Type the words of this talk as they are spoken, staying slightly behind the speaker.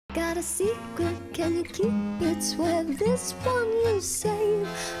Got a secret, can you keep it? Swear this one you save.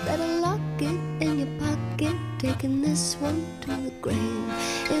 Better lock it in your pocket, taking this one to the grave.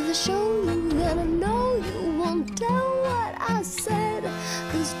 If I show you, then I know you won't tell what I said.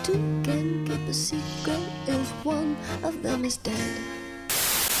 'Cause two can keep a secret if one of them is dead.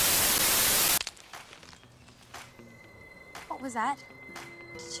 What was that?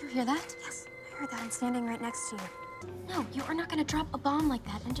 Did you hear that? Yes, I heard that. I'm standing right next to you. No, you are not gonna drop a bomb like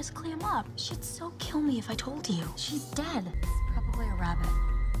that and just clam up. She'd so kill me if I told you. She's dead. It's probably a rabbit.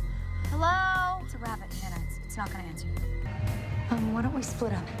 Hello? It's a rabbit, Hannah. It's not gonna answer you. Why don't we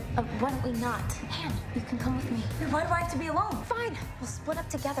split up? Why don't we not? Hannah, you can come with me. Why do I have to be alone? Fine, we'll split up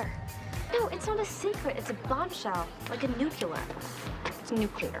together. No, it's not a secret. It's a bombshell, like a nuclear. It's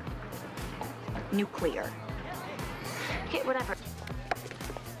nuclear. Nuclear. Okay, whatever.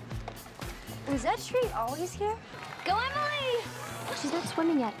 Was that tree always here? Go, Emily! She's not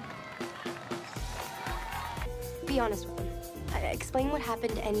swimming yet. Be honest with him. Explain what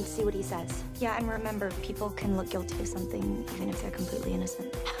happened and see what he says. Yeah, and remember, people can look guilty of something even if they're completely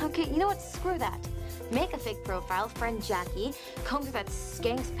innocent. Okay, you know what? Screw that. Make a fake profile, friend Jackie, comb through that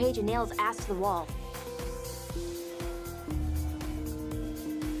skanks page and nail his ass to the wall.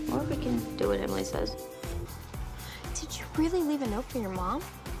 Or we can do what Emily says. Did you really leave a note for your mom?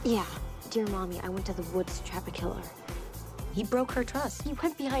 Yeah. Dear Mommy, I went to the woods to trap a killer. He broke her trust. He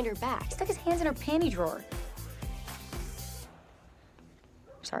went behind her back. He stuck his hands in her panty drawer.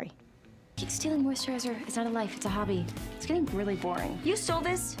 Sorry. Stealing moisturizer is not a life, it's a hobby. It's getting really boring. You stole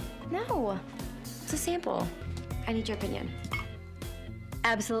this? No, it's a sample. I need your opinion.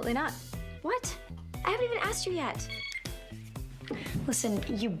 Absolutely not. What? I haven't even asked you yet. Listen,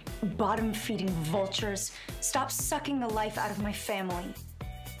 you bottom-feeding vultures. Stop sucking the life out of my family.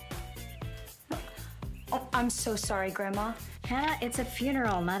 Oh, I'm so sorry, Grandma. Hannah, it's a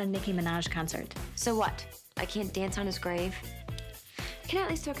funeral, not a Nicki Minaj concert. So what? I can't dance on his grave? Can I at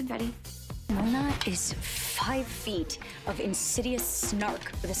least throw confetti? Mona is 5 feet of insidious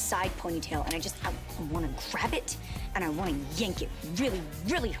snark with a side ponytail, and I want to grab it, and I want to yank it really,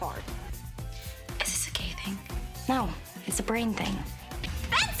 really hard. Is this a gay thing? No, it's a brain thing.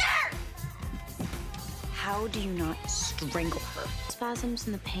 Spencer! How do you not strangle her? Spasms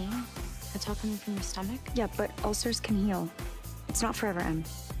and the pain? That's all coming from your stomach? Yeah, but ulcers can heal. It's not forever, Em.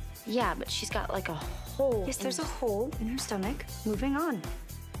 Yeah, but she's got like a hole. Yes, there's a hole in her stomach. Moving on.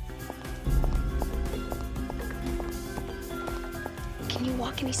 Can you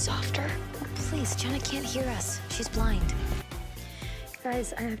walk any softer? Oh, please, Jenna can't hear us. She's blind.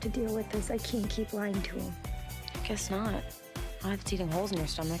 Guys, I have to deal with this. I can't keep lying to him. Guess not. Not if it's eating holes in your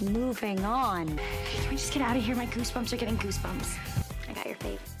stomach. Moving on. Can we just get out of here? My goosebumps are getting goosebumps. I got your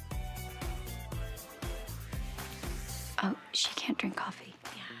fave. Oh, she can't drink coffee.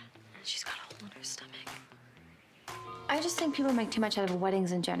 Yeah, she's got a hole in her stomach. I just think people make too much out of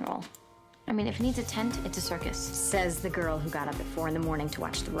weddings in general. I mean, if it needs a tent, it's a circus. Says the girl who got up at 4 in the morning to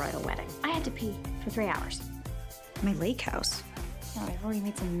watch the royal wedding. I had to pee for 3 hours. My lake house. No, I've already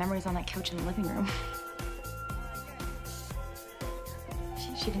made some memories on that couch in the living room.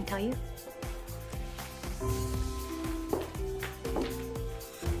 She didn't tell you?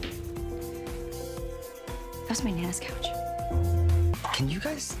 That's my Nana's couch. Can you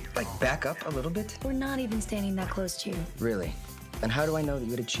guys, like, back up a little bit? We're not even standing that close to you. Really? And how do I know that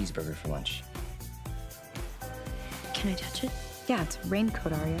you had a cheeseburger for lunch? Can I touch it? Yeah, it's a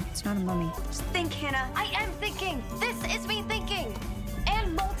raincoat, Arya. It's not a mummy. Just think, Hannah. I am thinking. This is me thinking.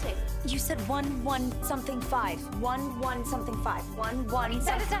 And molting. You said 1, 1, something 5. 1, 1, something 5. 1, 1,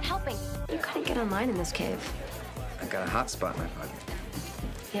 That is not helping. You couldn't get online in this cave. I got a hotspot in my pocket.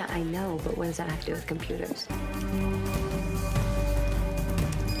 Yeah, I know, but what does that have to do with computers?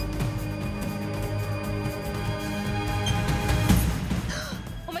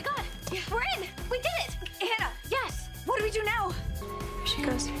 Oh my God! We're in! We did it! Hannah! Yes! What do we do now? Here she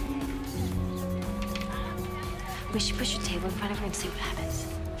goes. We should push a table in front of her and see what happens.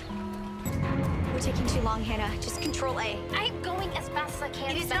 We're taking too long, Hannah. Just Control A. I'm going as fast as I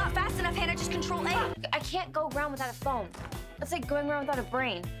can. It is not fast enough, Hannah. Just Control A. I can't go around without a phone. It's like going around without a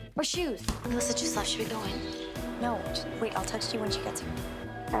brain. Or shoes. Melissa just left. Should we go in? No, just wait. I'll text you when she gets here.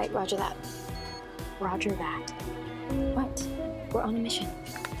 All right, roger that. Roger that. What? We're on a mission.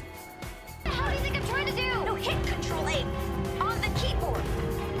 What the hell do you think I'm trying to do? No, hit Control A on the keyboard.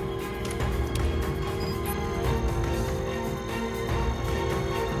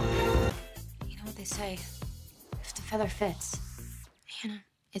 You know what they say? If the feather fits. Hannah,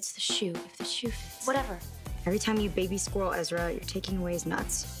 it's the shoe. If the shoe fits. Whatever. Every time you baby squirrel Ezra, you're taking away his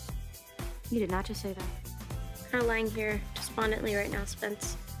nuts. You did not just say that. Kind of lying here despondently right now,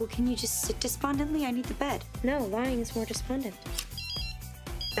 Spence. Well, can you just sit despondently? I need the bed. No, lying is more despondent.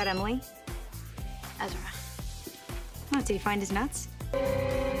 Is that Emily? Ezra. Oh, did he find his nuts?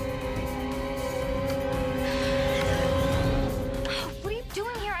 What are you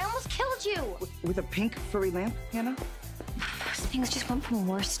doing here? I almost killed you! With a pink furry lamp, Hannah? Things just went from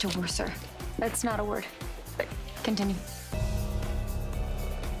worse to worser. That's not a word. Continue.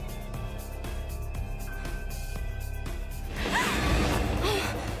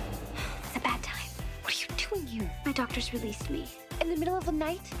 It's a bad time. What are you doing here? My doctors released me. In the middle of the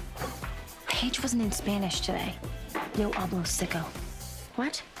night? Paige wasn't in Spanish today. Yo hablo sicko.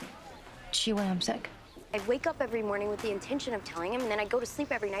 What? She went home sick. I'd wake up every morning with the intention of telling him, and then I'd go to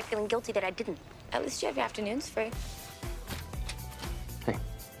sleep every night feeling guilty that I didn't. At least you have your afternoons free. Hey.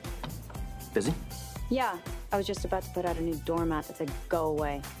 Busy? Yeah, I was just about to put out a new doormat that said, go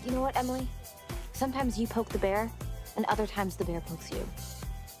away. You know what, Emily? Sometimes you poke the bear, and other times the bear pokes you.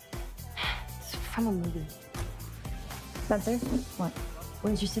 It's from a movie. Spencer? What?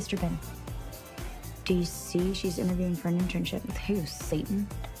 Where's your sister been? Do you see she's interviewing for an internship? With who, Satan?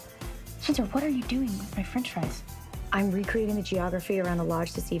 Spencer, what are you doing with my french fries? I'm recreating the geography around the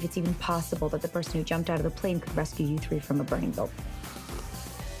lodge to see if it's even possible that the person who jumped out of the plane could rescue you three from a burning building.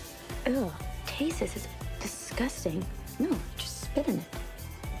 Ugh, taste this. It's disgusting. No, just spit in it.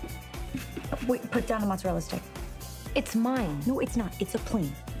 Wait, put down the mozzarella stick. It's mine. No, it's not. It's a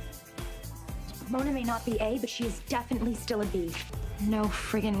plane. Mona may not be A, but she is definitely still a B. No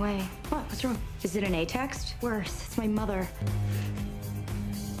friggin' way. What? What's wrong? Is it an A text? Worse, it's my mother.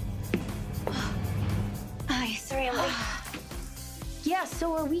 Hi, sorry, I'm late. Yeah,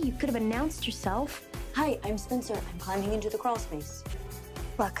 so are we. You could have announced yourself. Hi, I'm Spencer. I'm climbing into the crawl space.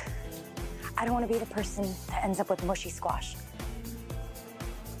 Look, I don't want to be the person that ends up with mushy squash.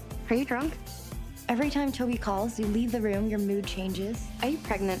 Are you drunk? Every time Toby calls, you leave the room, your mood changes. Are you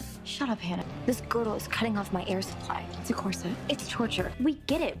pregnant? Shut up, Hannah. This girdle is cutting off my air supply. It's a corset. It's torture. We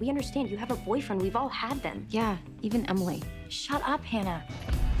get it. We understand. You have a boyfriend. We've all had them. Yeah, even Emily. Shut up, Hannah.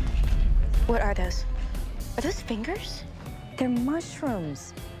 What are those? Are those fingers? They're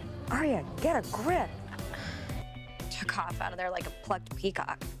mushrooms. Arya, get a grip. Took off out of there like a plucked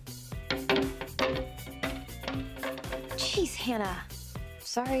peacock. Jeez, Hannah.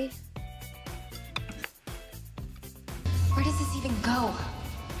 Sorry. Where does this even go?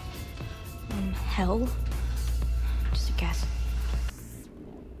 Hell? Just a guess.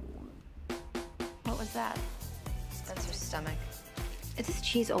 What was that? Spencer's stomach. Is this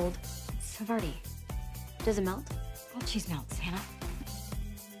cheese old? It's Havarti. Does it melt? All cheese melts, Hannah.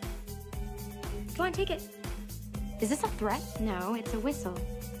 Go on, take it. Is this a threat? No, it's a whistle.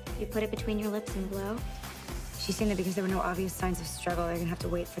 You put it between your lips and blow. She's saying that because there were no obvious signs of struggle, they're gonna have to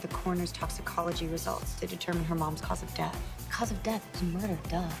wait for the coroner's toxicology results to determine her mom's cause of death. Cause of death is murder,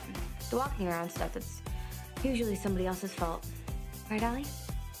 duh. The walking around stuff, that's usually somebody else's fault. Right, Allie?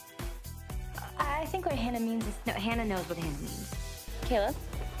 I think what Hannah means is... No, Hannah knows what Hannah means. Caleb,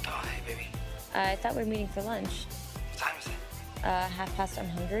 Oh, hey, baby. I thought we were meeting for lunch. What time is it? 1:30. I'm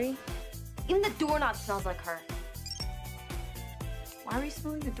hungry. Even the doorknob smells like her. Why are we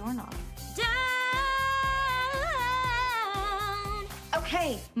smelling the doorknob?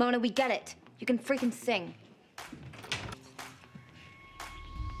 Okay, Mona, we get it. You can freaking sing.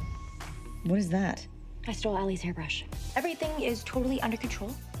 What is that? I stole Allie's hairbrush. Everything is totally under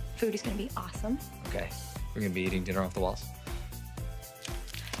control. Food is gonna be awesome. Okay. We're gonna be eating dinner off the walls.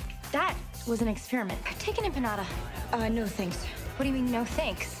 That was an experiment. Take an empanada. No thanks. What do you mean, no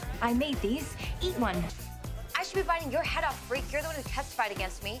thanks? I made these. Eat one. I should be biting your head off, freak. You're the one who testified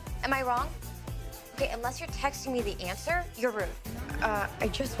against me. Am I wrong? Okay, unless you're texting me the answer, you're rude. I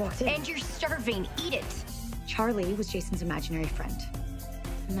just walked in. And you're starving. Eat it. Charlie was Jason's imaginary friend.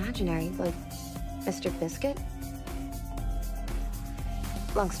 Imaginary, like Mr. Biscuit?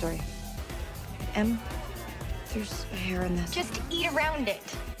 Long story. There's a hair in this. Just eat around it.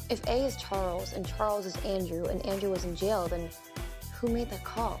 If A is Charles and Charles is Andrew and Andrew was in jail, then who made that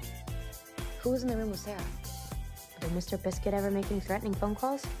call? Who was in the room with Sarah? Did Mr. Biscuit ever make any threatening phone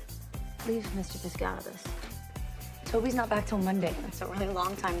calls? Leave Mr. Biscuit out of this. Toby's not back till Monday. That's a really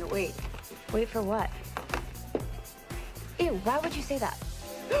long time to wait. Wait for what? Ew, why would you say that?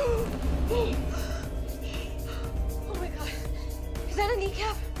 Oh my God. Is that a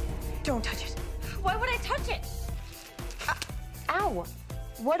kneecap? Don't touch it. Why would I touch it? Ow!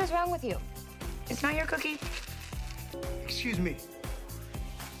 What is wrong with you? It's not your cookie. Excuse me.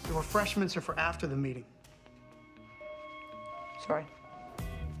 The refreshments are for after the meeting. Sorry.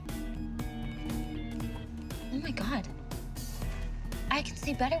 Oh my God. I can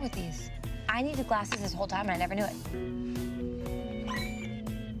see better with these. I needed glasses this whole time and I never knew it.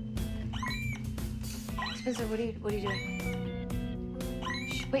 Spencer, what are you doing?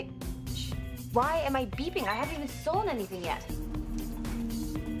 Shh, wait. Shh. Why am I beeping? I haven't even stolen anything yet.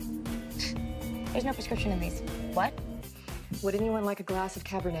 There's no prescription in these. What? Would anyone like a glass of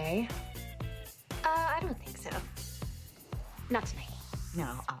Cabernet? I don't think so. Not tonight.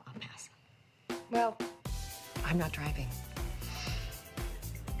 No, I'll pass. Well, I'm not driving.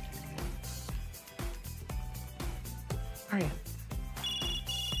 Aria.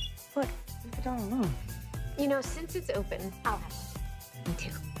 Look, leave it all alone. You know, since it's open, I'll have one. Me too.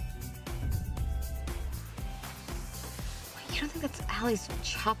 Wait, you don't think that's Allie's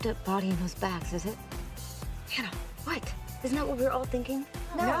chopped up body in those bags, is it? Hannah, what? Isn't that what we were all thinking?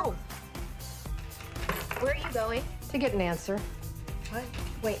 No. Where are you going? To get an answer. What?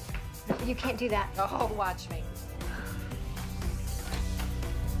 Wait, you can't do that. Oh, watch me.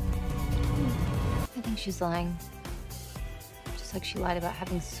 I think she's lying. Just like she lied about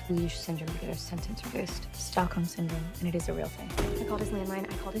having Swedish syndrome to get her sentence reduced. Stockholm syndrome, and it is a real thing. I called his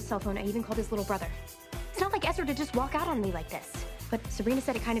landline, I called his cell phone, I even called his little brother. It's not like Ezra to just walk out on me like this. But Sabrina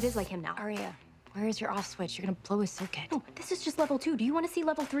said it kind of is like him now. Aria, where is your off switch? You're gonna blow a circuit. No, this is just level 2. Do you want to see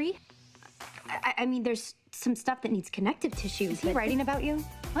level 3? I mean, there's some stuff that needs connective tissues. Is he writing about you?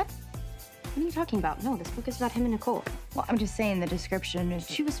 What? What are you talking about? No, this book is about him and Nicole. Well, I'm just saying the description is...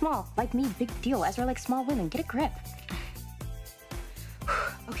 She was small, like me, big deal. Ezra likes small women. Get a grip.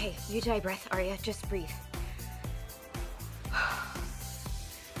 Okay, you dry breath, Aria. Just breathe.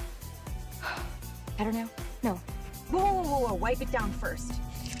 Better now? No. Whoa, wipe it down first.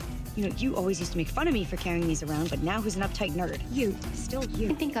 You know, you always used to make fun of me for carrying these around, but now who's an uptight nerd? You. Still you. I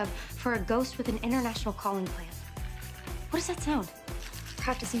can think of for a ghost with an international calling plan. What does that sound?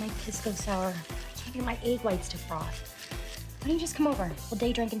 Practicing my Pisco sour. I can't get my egg whites to froth. Why don't you just come over? We'll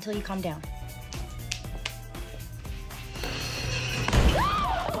day drink until you calm down.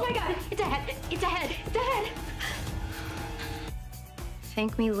 Oh my God! It's ahead! It's ahead! It's ahead!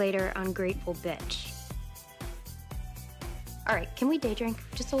 Thank me later, ungrateful bitch. All right, can we day drink?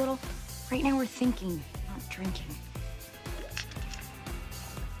 Just a little? Right now we're thinking, not drinking.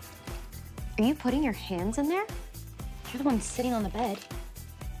 Are you putting your hands in there? You're the one sitting on the bed.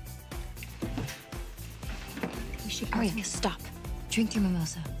 We should go. Aria, stop. Drink your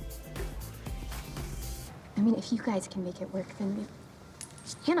mimosa. I mean, if you guys can make it work, then maybe...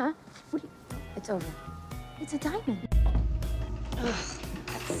 Hannah, what do you... It's over. It's a diamond. Ugh,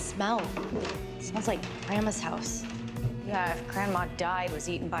 that smell. It smells like Grandma's house. Yeah, if Grandma died, was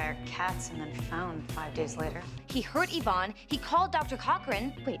eaten by our cats, and then found 5 days later. He hurt Yvonne. He called Dr.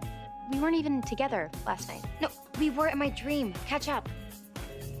 Cochran. Wait, we weren't even together last night. No, we were in my dream. Catch up.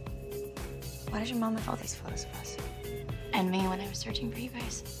 Why did your mom have all these photos of us? And me when I was searching for you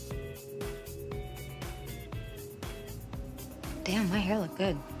guys. Damn, my hair looked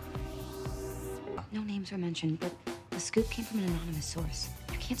good. No names were mentioned, but the scoop came from an anonymous source.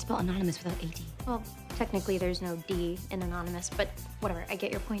 You can't spell anonymous without AD. Well, technically there's no D in anonymous, but whatever, I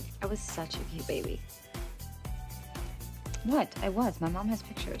get your point. I was such a cute baby. What? I was. My mom has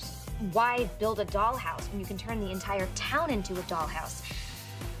pictures. Why build a dollhouse when you can turn the entire town into a dollhouse?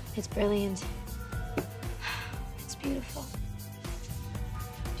 It's brilliant. It's beautiful.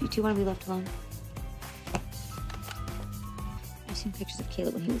 Do you two want to be left alone? I've seen pictures of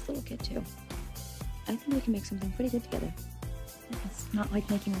Caleb when he was a little kid, too. I think we can make something pretty good together. It's not like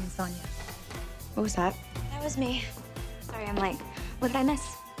making lasagna. What was that? That was me. Sorry, I'm late. What did I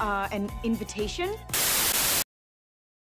miss? An invitation